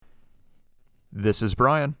This is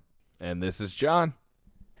Brian. And this is John.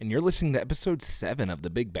 And you're listening to episode 7 of The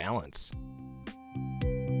Big Balance.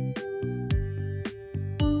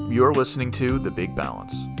 You're listening to The Big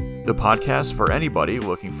Balance, the podcast for anybody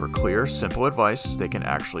looking for clear, simple advice they can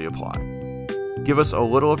actually apply. Give us a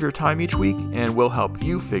little of your time each week, and we'll help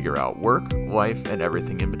you figure out work, life, and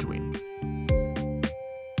everything in between.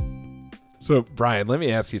 So, Brian, let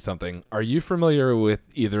me ask you something. Are you familiar with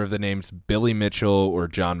either of the names Billy Mitchell or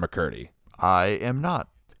John McCurdy? I am not.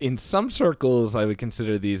 In some circles, I would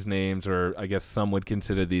consider these names, or I guess some would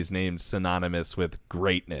consider these names synonymous with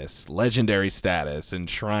greatness, legendary status,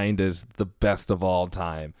 enshrined as the best of all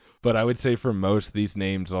time. But I would say for most, these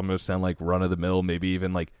names almost sound like run-of-the-mill, maybe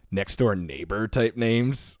even like next-door neighbor type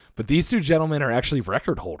names. But these two gentlemen are actually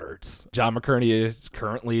record holders. John McCurdy is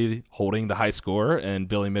currently holding the high score, and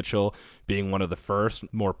Billy Mitchell being one of the first,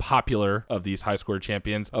 more popular of these high score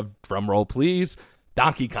champions of, drumroll please,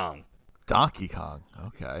 Donkey Kong. Donkey Kong,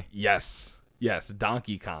 okay. Yes,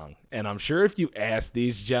 Donkey Kong. And I'm sure if you asked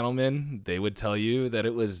these gentlemen, they would tell you that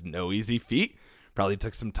it was no easy feat. Probably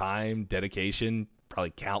took some time, dedication,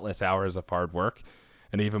 probably countless hours of hard work.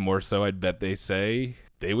 And even more so, I'd bet they say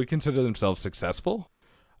they would consider themselves successful.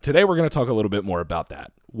 Today, we're going to talk a little bit more about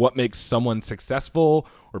that. What makes someone successful,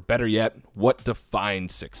 or better yet, what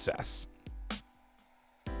defines success?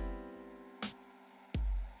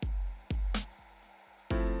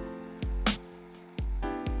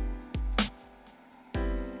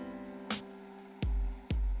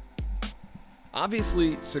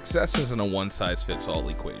 Obviously, success isn't a one-size-fits-all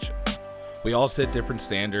equation. We all set different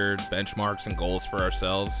standards, benchmarks, and goals for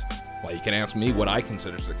ourselves. While you can ask me what I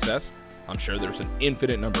consider success, I'm sure there's an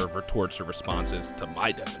infinite number of retorts or responses to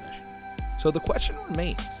my definition. So the question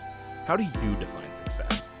remains, how do you define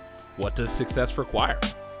success? What does success require?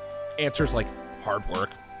 Answers like hard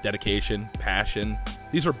work, dedication, passion,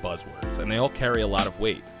 these are buzzwords, and they all carry a lot of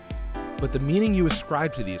weight. But the meaning you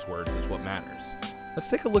ascribe to these words is what matters. Let's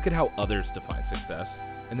take a look at how others define success,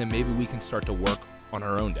 and then maybe we can start to work on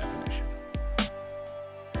our own definition.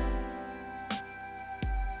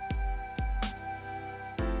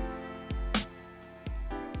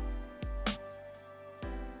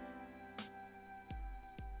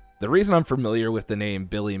 The reason I'm familiar with the name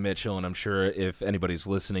Billy Mitchell, and I'm sure if anybody's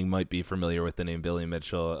listening might be familiar with the name Billy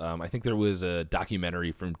Mitchell, I think there was a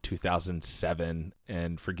documentary from 2007,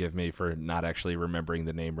 and forgive me for not actually remembering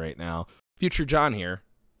the name right now. Future John here.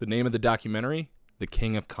 The name of the documentary, The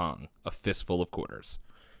King of Kong, A Fistful of Quarters.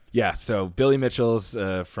 Yeah, so Billy Mitchell's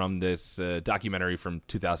from this documentary from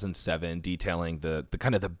 2007 detailing the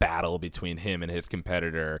kind of the battle between him and his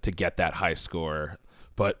competitor to get that high score.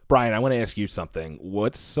 But Brian, I want to ask you something.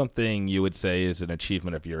 What's something you would say is an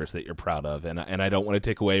achievement of yours that you're proud of? And I don't want to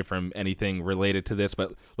take away from anything related to this,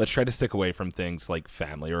 but let's try to stick away from things like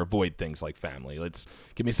family or avoid things like family. Let's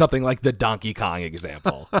give me something like the Donkey Kong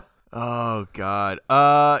example. Oh, God.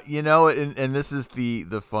 And this is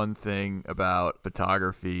the fun thing about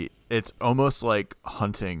photography. It's almost like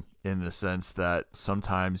hunting in the sense that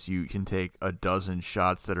sometimes you can take a dozen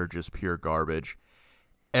shots that are just pure garbage.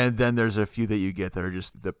 And then there's a few that you get that are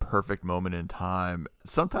just the perfect moment in time.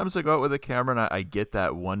 Sometimes I go out with a camera and I get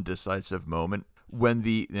that one decisive moment when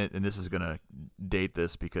and this is going to date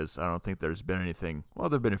this because I don't think there's been anything. Well,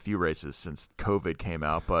 there have been a few races since COVID came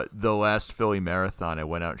out, but the last Philly Marathon, I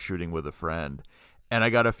went out shooting with a friend. And I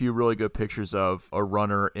got a few really good pictures of a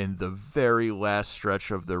runner in the very last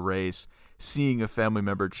stretch of the race, seeing a family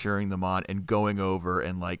member cheering them on and going over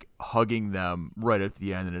and like hugging them right at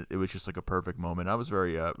the end. And it was just like a perfect moment. I was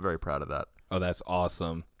very, very proud of that. Oh, that's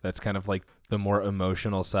awesome. That's kind of like the more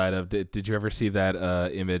emotional side of Did you ever see that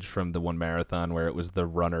image from the one marathon where it was the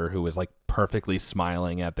runner who was like perfectly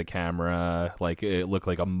smiling at the camera? Like it looked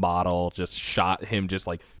like a model just shot him just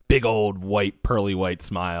like big old white, pearly white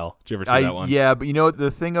smile. Did you ever see that one? Yeah, but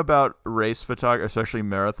the thing about race photography, especially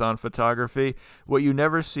marathon photography, what you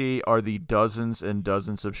never see are the dozens and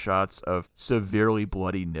dozens of shots of severely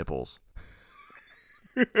bloody nipples.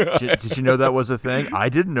 Did you know that was a thing? I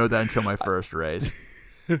didn't know that until my first race.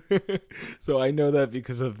 So I know that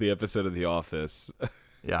because of the episode of The Office.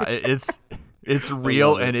 Yeah, it's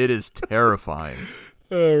real and it is terrifying.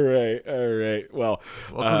 All right. Well,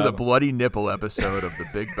 welcome to the bloody nipple episode of the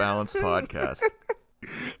Big Balance podcast.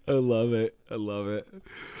 I love it. I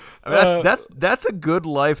mean, that's a good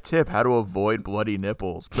life tip: how to avoid bloody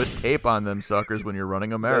nipples. Put tape on them suckers when you're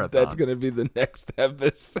running a marathon. That's gonna be the next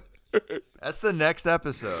episode. That's the next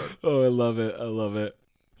episode. Oh, I love it.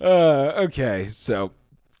 Okay, so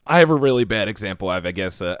I have a really bad example. I have, I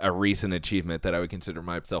guess, a recent achievement that I would consider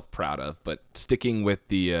myself proud of. But sticking with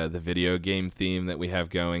the video game theme that we have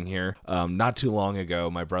going here, not too long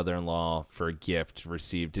ago, my brother-in-law, for a gift,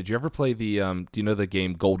 received. Did you ever play the? Do you know the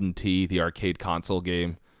game Golden Tee, the arcade console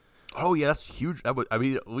game? Oh, yeah, that's huge. That I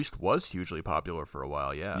mean, at least was hugely popular for a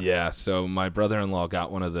while, yeah. Yeah, so my brother-in-law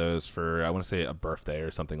got one of those for, I want to say, a birthday or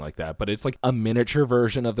something like that. But it's like a miniature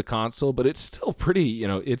version of the console, but it's still pretty,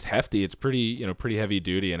 it's hefty. It's pretty, pretty heavy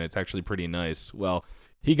duty, and it's actually pretty nice. Well,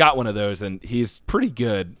 he got one of those, and he's pretty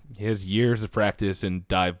good. He has years of practice in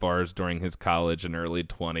dive bars during his college and early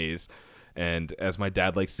 20s. And as my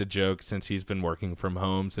dad likes to joke, since he's been working from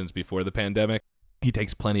home since before the pandemic, he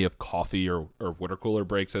takes plenty of coffee or water cooler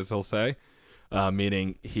breaks, as he'll say,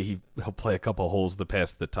 meaning he'll play a couple holes to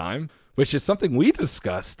pass the time, which is something we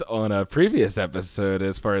discussed on a previous episode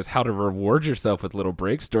as far as how to reward yourself with little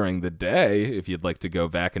breaks during the day, if you'd like to go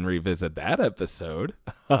back and revisit that episode.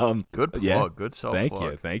 Good plug, yeah, good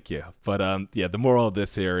self-plug. Thank you. But the moral of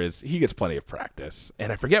this here is he gets plenty of practice.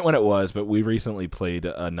 And I forget when it was, but we recently played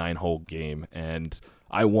a 9-hole game, and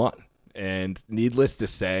I won. And needless to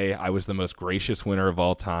say, I was the most gracious winner of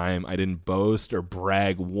all time. I didn't boast or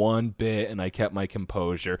brag one bit, and I kept my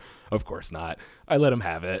composure. Of course not. I let him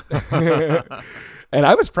have it. And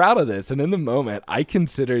I was proud of this. And in the moment, I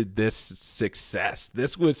considered this success.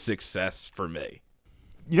 This was success for me.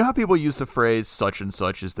 You know how people use the phrase such and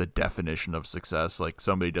such is the definition of success? Like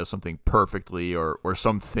somebody does something perfectly or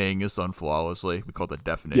something is done flawlessly. We call it the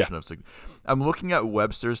definition of success. I'm looking at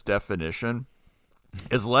Webster's definition.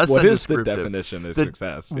 Is less what than is the descriptive. definition of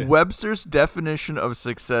success? Yeah. Webster's definition of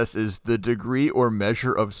success is the degree or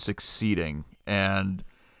measure of succeeding. And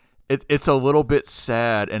it's a little bit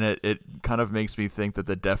sad, and it kind of makes me think that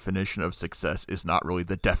the definition of success is not really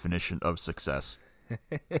the definition of success.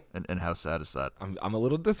 and how sad is that? I'm a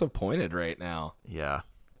little disappointed right now. Yeah.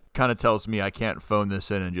 Kind of tells me I can't phone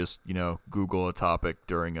this in and just, Google a topic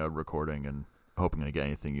during a recording and hoping to get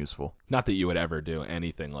anything useful. Not that you would ever do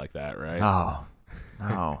anything like that, right? Oh,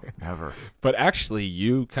 no, never. But actually,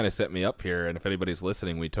 you kind of set me up here, and if anybody's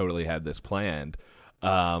listening, we totally had this planned.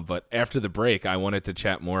 But after the break, I wanted to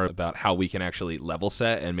chat more about how we can actually level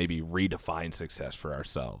set and maybe redefine success for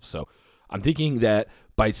ourselves. So I'm thinking that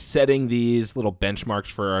by setting these little benchmarks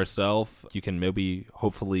for ourselves, you can maybe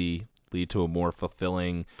hopefully lead to a more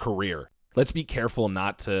fulfilling career. Let's be careful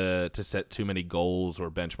not to set too many goals or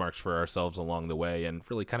benchmarks for ourselves along the way and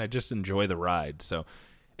really kind of just enjoy the ride. So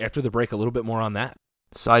after the break, a little bit more on that.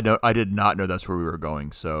 Side note, I did not know that's where we were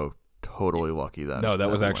going, so totally lucky then. No, that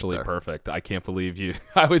was actually perfect. I can't believe you.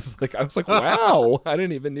 I was like, wow, I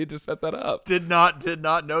didn't even need to set that up. Did not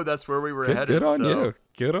know that's where we were headed. Good on you.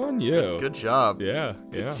 Good on you. Good job. Yeah.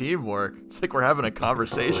 Good teamwork. It's like we're having a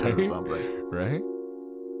conversation or something. Right?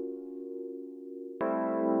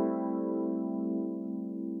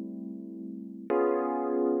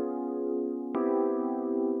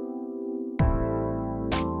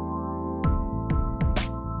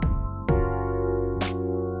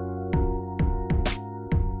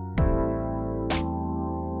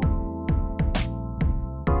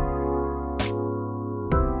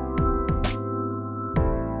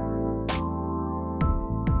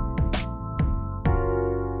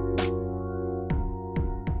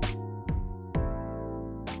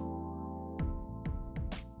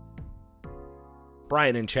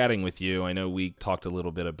 Brian, in chatting with you, I know we talked a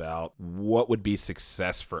little bit about what would be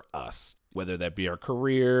success for us, whether that be our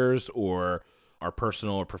careers or our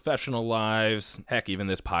personal or professional lives, heck, even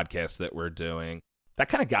this podcast that we're doing. That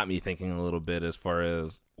kind of got me thinking a little bit as far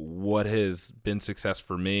as what has been success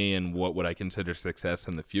for me and what would I consider success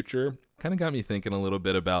in the future. Kind of got me thinking a little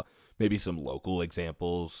bit about maybe some local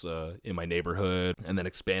examples in my neighborhood, and then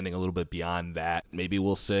expanding a little bit beyond that. Maybe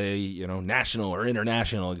we'll say, national or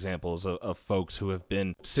international examples of folks who have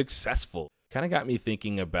been successful. Kind of got me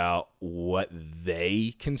thinking about what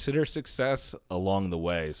they consider success along the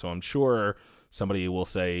way. So I'm sure somebody will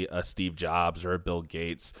say a Steve Jobs or a Bill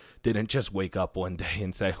Gates didn't just wake up one day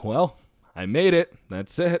and say, well, I made it.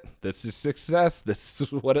 That's it. This is success. This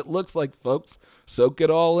is what it looks like, folks. Soak it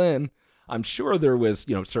all in. I'm sure there was,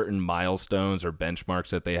 certain milestones or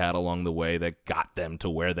benchmarks that they had along the way that got them to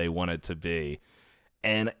where they wanted to be.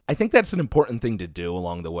 And I think that's an important thing to do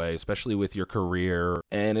along the way, especially with your career.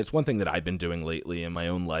 And it's one thing that I've been doing lately in my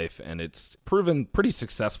own life, and it's proven pretty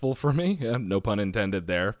successful for me. No pun intended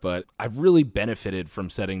there, but I've really benefited from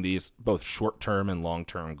setting these both short-term and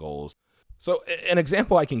long-term goals. So an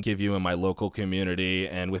example I can give you in my local community,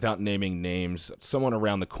 and without naming names, someone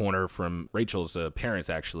around the corner from Rachel's parents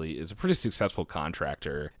actually is a pretty successful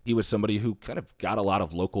contractor. He was somebody who kind of got a lot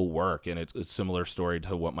of local work, and it's a similar story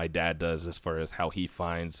to what my dad does as far as how he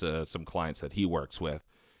finds some clients that he works with.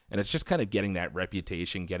 And it's just kind of getting that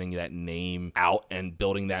reputation, getting that name out and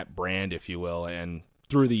building that brand, if you will. And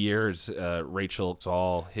through the years, Rachel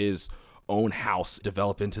saw his own house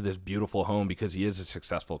develop into this beautiful home because he is a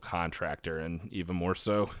successful contractor. And even more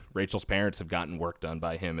so, Rachel's parents have gotten work done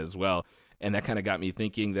by him as well. And that kind of got me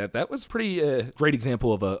thinking that was pretty great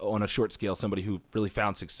example of on a short scale, somebody who really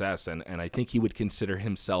found success. And I think he would consider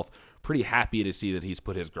himself pretty happy to see that he's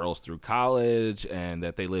put his girls through college and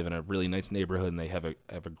that they live in a really nice neighborhood and they have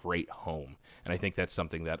a great home. And I think that's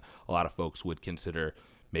something that a lot of folks would consider,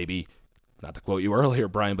 maybe, not to quote you earlier,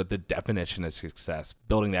 Brian, but the definition of success,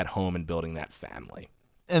 building that home and building that family.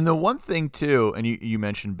 And the one thing, too, and you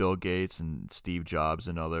mentioned Bill Gates and Steve Jobs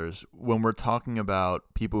and others, when we're talking about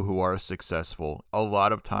people who are successful, a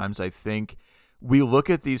lot of times I think we look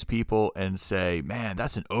at these people and say, man,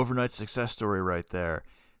 that's an overnight success story right there.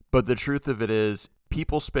 But the truth of it is,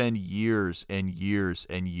 people spend years and years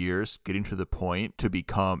and years getting to the point to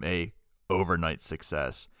become a overnight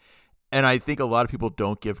success. And I think a lot of people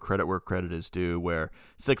don't give credit where credit is due, where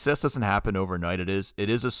success doesn't happen overnight. It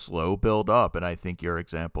is a slow build up. And I think your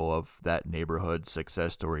example of that neighborhood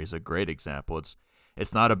success story is a great example.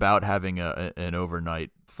 It's not about having an overnight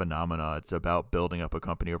phenomena. It's about building up a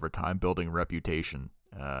company over time, building reputation,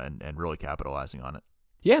 and really capitalizing on it.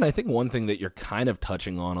 Yeah, and I think one thing that you're kind of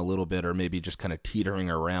touching on a little bit, or maybe just kind of teetering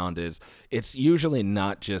around, is it's usually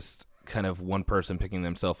not just kind of one person picking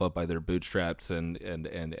themselves up by their bootstraps and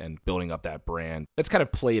building up that brand. It's kind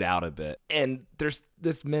of played out a bit. And there's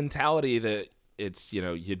this mentality that it's,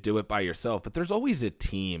 you do it by yourself, but there's always a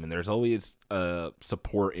team and there's always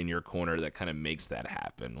support in your corner that kind of makes that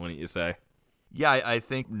happen, wouldn't you say? Yeah, I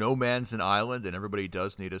think no man's an island, and everybody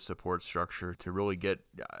does need a support structure to really get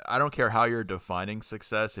 – I don't care how you're defining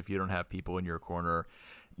success if you don't have people in your corner,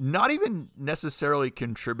 not even necessarily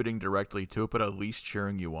contributing directly to it, but at least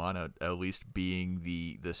cheering you on, at least being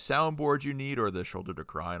the soundboard you need or the shoulder to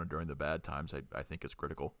cry on during the bad times. I think it's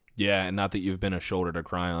critical. Yeah, and not that you've been a shoulder to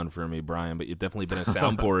cry on for me, Brian, but you've definitely been a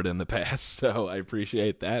soundboard in the past, so I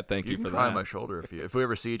appreciate that. Thank you for that. You can cry on my shoulder if we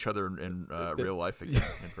ever see each other in real life again,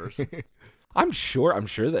 in person. I'm sure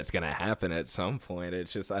that's gonna happen at some point.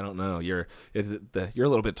 It's just I don't know. You're a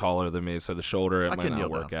little bit taller than me, so the shoulder might not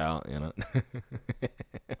work out.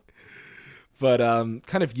 But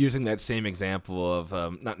kind of using that same example of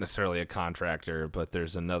not necessarily a contractor, but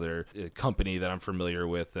there's another company that I'm familiar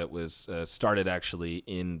with that was started actually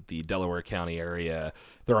in the Delaware County area.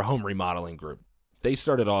 They're a home remodeling group. They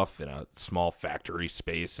started off in a small factory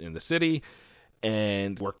space in the city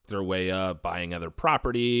and worked their way up, buying other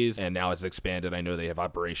properties, and now it's expanded. I know they have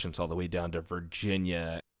operations all the way down to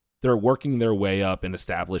Virginia. They're working their way up and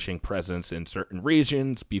establishing presence in certain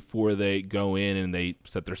regions before they go in and they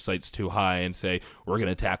set their sights too high and say, we're going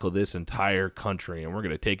to tackle this entire country and we're going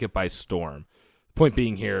to take it by storm. Point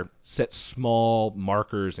being here, set small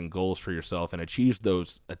markers and goals for yourself and achieve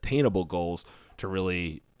those attainable goals to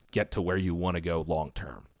really get to where you want to go long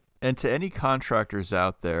term. And to any contractors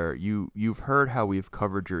out there, you've heard how we've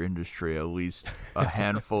covered your industry at least a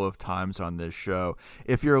handful of times on this show.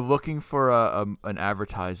 If you're looking for an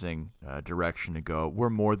advertising direction to go,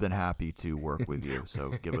 we're more than happy to work with you. So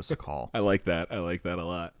give us a call. I like that a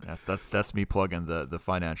lot. That's me plugging the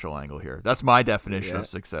financial angle here. That's my definition of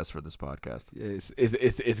success for this podcast.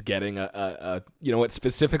 Is getting a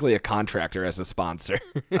specifically a contractor as a sponsor.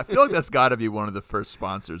 I feel like that's got to be one of the first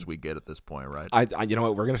sponsors we get at this point, right?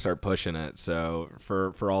 We're gonna start pushing it. So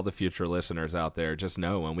for all the future listeners out there, just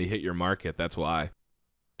know when we hit your market, that's why.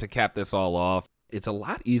 To cap this all off, it's a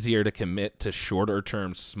lot easier to commit to shorter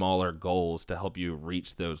term, smaller goals to help you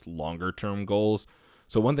reach those longer term goals.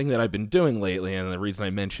 So one thing that I've been doing lately, and the reason I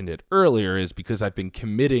mentioned it earlier, is because I've been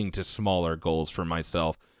committing to smaller goals for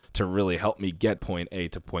myself to really help me get point A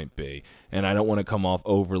to point B. And I don't want to come off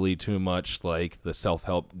overly too much like the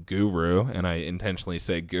self-help guru, and I intentionally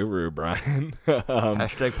say guru, Brian.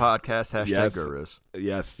 Hashtag podcast, hashtag gurus.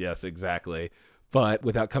 Yes, exactly. But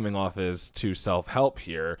without coming off as too self-help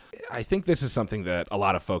here, I think this is something that a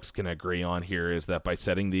lot of folks can agree on here, is that by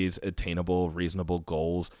setting these attainable, reasonable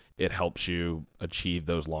goals, it helps you achieve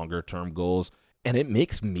those longer-term goals. And it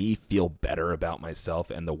makes me feel better about myself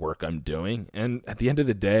and the work I'm doing. And at the end of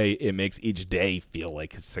the day, it makes each day feel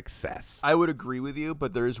like a success. I would agree with you,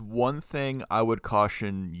 but there's one thing I would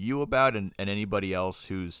caution you about and anybody else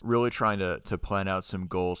who's really trying to plan out some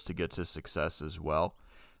goals to get to success as well.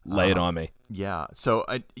 Lay it on me. Yeah. So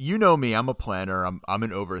you know me, I'm a planner. I'm an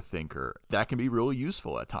overthinker. That can be really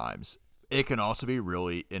useful at times. It can also be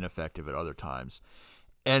really ineffective at other times.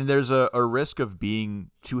 And there's a risk of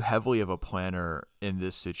being too heavily of a planner in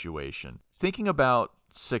this situation. Thinking about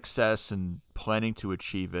success and planning to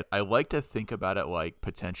achieve it, I like to think about it like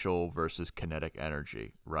potential versus kinetic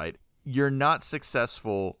energy, right? You're not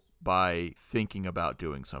successful by thinking about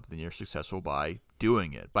doing something. You're successful by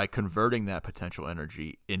doing it, by converting that potential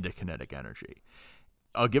energy into kinetic energy.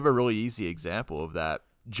 I'll give a really easy example of that.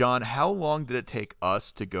 John, how long did it take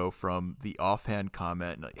us to go from the offhand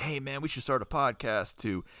comment, like, hey, man, we should start a podcast,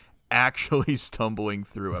 to actually stumbling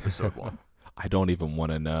through episode 1? I don't even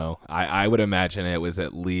want to know. I would imagine it was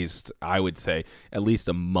at least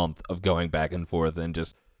a month of going back and forth and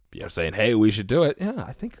just saying, hey, we should do it. Yeah,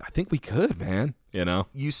 I think we could, man.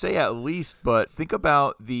 You say at least, but think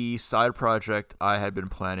about the side project I had been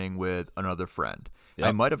planning with another friend. Yep.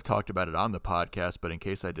 I might have talked about it on the podcast, but in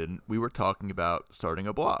case I didn't, we were talking about starting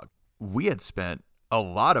a blog. We had spent a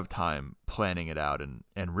lot of time planning it out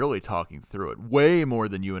and really talking through it, way more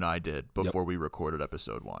than you and I did before we recorded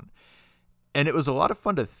episode 1. And it was a lot of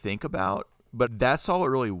fun to think about, but that's all it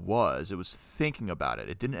really was. It was thinking about it.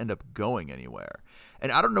 It didn't end up going anywhere.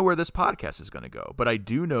 And I don't know where this podcast is going to go, but I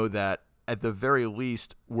do know that at the very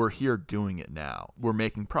least, we're here doing it now. We're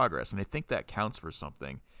making progress, and I think that counts for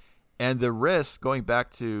something. And the risk, going back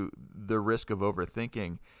to the risk of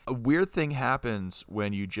overthinking, a weird thing happens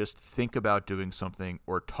when you just think about doing something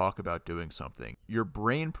or talk about doing something. Your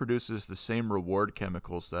brain produces the same reward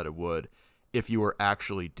chemicals that it would if you were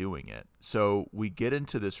actually doing it. So we get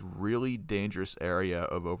into this really dangerous area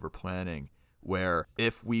of overplanning, where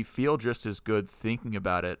if we feel just as good thinking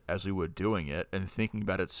about it as we would doing it, and thinking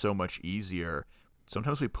about it so much easier,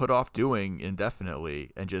 sometimes we put off doing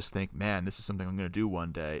indefinitely and just think, man, this is something I'm going to do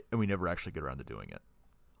one day, and we never actually get around to doing it.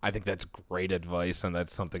 I think that's great advice, and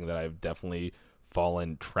that's something that I've definitely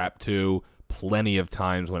fallen trapped to plenty of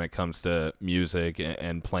times when it comes to music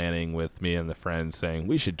and planning with me and the friends, saying,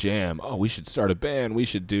 we should jam, oh, we should start a band, we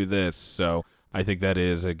should do this. So I think that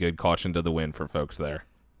is a good caution to the wind for folks there.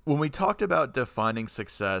 When we talked about defining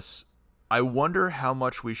success, I wonder how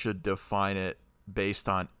much we should define it based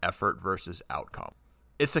on effort versus outcome.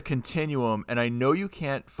 It's a continuum, and I know you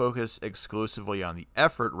can't focus exclusively on the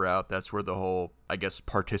effort route. That's where the whole, I guess,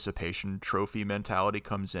 participation trophy mentality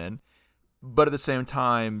comes in. But at the same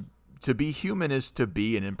time, to be human is to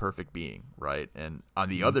be an imperfect being, right? And on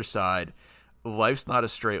the other side, life's not a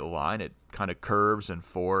straight line. It kind of curves and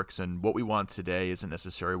forks, and what we want today isn't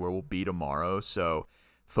necessarily where we'll be tomorrow. So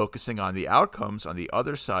focusing on the outcomes on the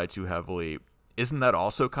other side too heavily, isn't that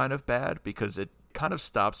also kind of bad? Because it kind of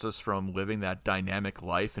stops us from living that dynamic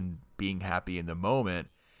life and being happy in the moment.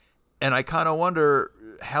 And I kind of wonder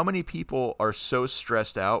how many people are so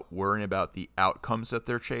stressed out worrying about the outcomes that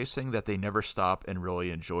they're chasing that they never stop and really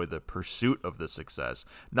enjoy the pursuit of the success,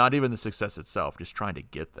 not even the success itself, just trying to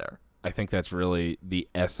get there. I think that's really the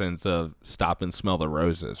essence of stop and smell the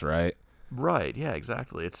roses, right? Right. Yeah,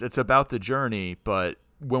 exactly. It's about the journey, but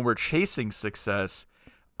when we're chasing success,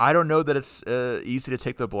 I don't know that it's easy to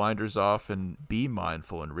take the blinders off and be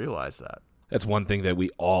mindful and realize that. That's one thing that we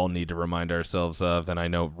all need to remind ourselves of, and I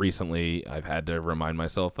know recently I've had to remind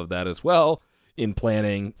myself of that as well in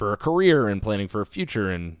planning for a career and planning for a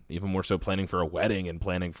future, and even more so planning for a wedding and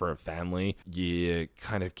planning for a family. You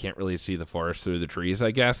kind of can't really see the forest through the trees,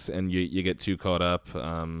 I guess, and you get too caught up.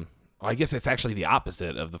 I guess it's actually the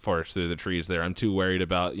opposite of the forest through the trees there. I'm too worried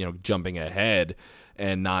about, jumping ahead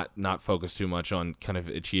and not focus too much on kind of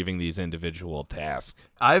achieving these individual tasks.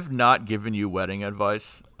 I've not given you wedding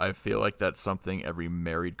advice. I feel like that's something every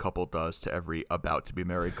married couple does to every about to be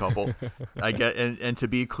married couple. I get, and to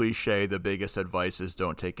be cliche, the biggest advice is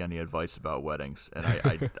don't take any advice about weddings. And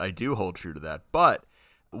I do hold true to that. But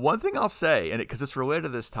one thing I'll say, and because it's related to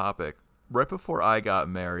this topic, right before I got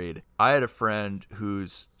married, I had a friend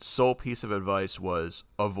whose sole piece of advice was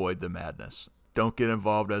avoid the madness. Don't get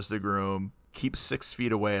involved as the groom. Keep 6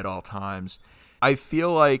 feet away at all times. I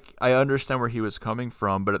feel like I understand where he was coming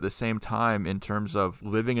from, but at the same time, in terms of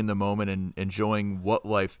living in the moment and enjoying what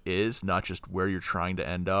life is, not just where you're trying to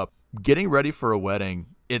end up, getting ready for a wedding,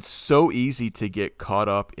 it's so easy to get caught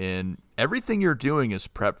up in everything you're doing is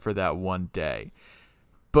prep for that one day.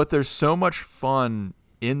 But there's so much fun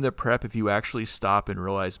in the prep if you actually stop and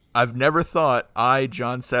realize, I've never thought I,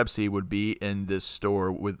 John Sepsi, would be in this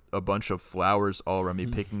store with a bunch of flowers all around me,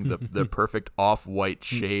 picking the perfect off-white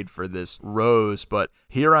shade for this rose. But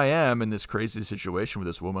here I am in this crazy situation with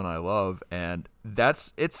this woman I love, and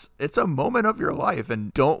it's a moment of your life,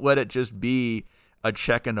 and don't let it just be a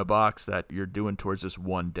check in a box that you're doing towards this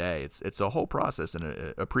one day. It's a whole process,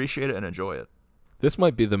 and appreciate it and enjoy it. This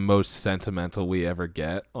might be the most sentimental we ever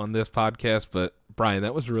get on this podcast, but Brian,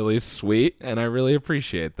 that was really sweet, and I really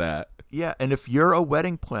appreciate that. Yeah, and if you're a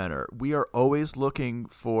wedding planner, we are always looking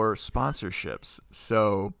for sponsorships.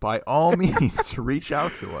 So by all means, reach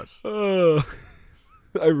out to us.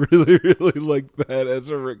 I really, really like that as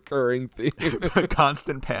a recurring theme.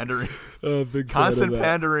 Constant pandering. Constant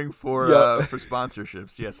pandering for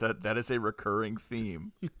sponsorships. Yes, that is a recurring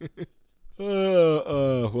theme.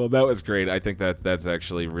 Well, that was great. I think that's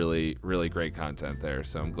actually really, really great content there.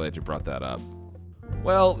 So I'm glad you brought that up.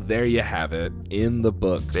 Well, there you have it in the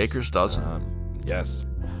books. Baker's dozen. Yes.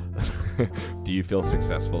 Do you feel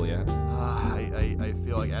successful yet? I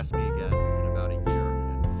feel like ask me again in about a year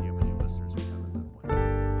and see how many listeners we have at that point.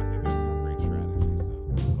 I think that's a great strategy.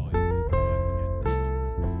 So I'll call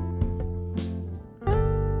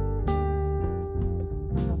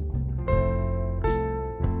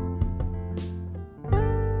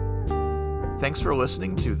you. Thanks for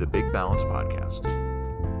listening to the Big Balance Podcast.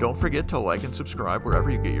 Don't forget to like and subscribe wherever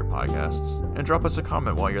you get your podcasts, and drop us a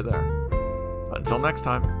comment while you're there. Until next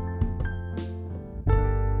time.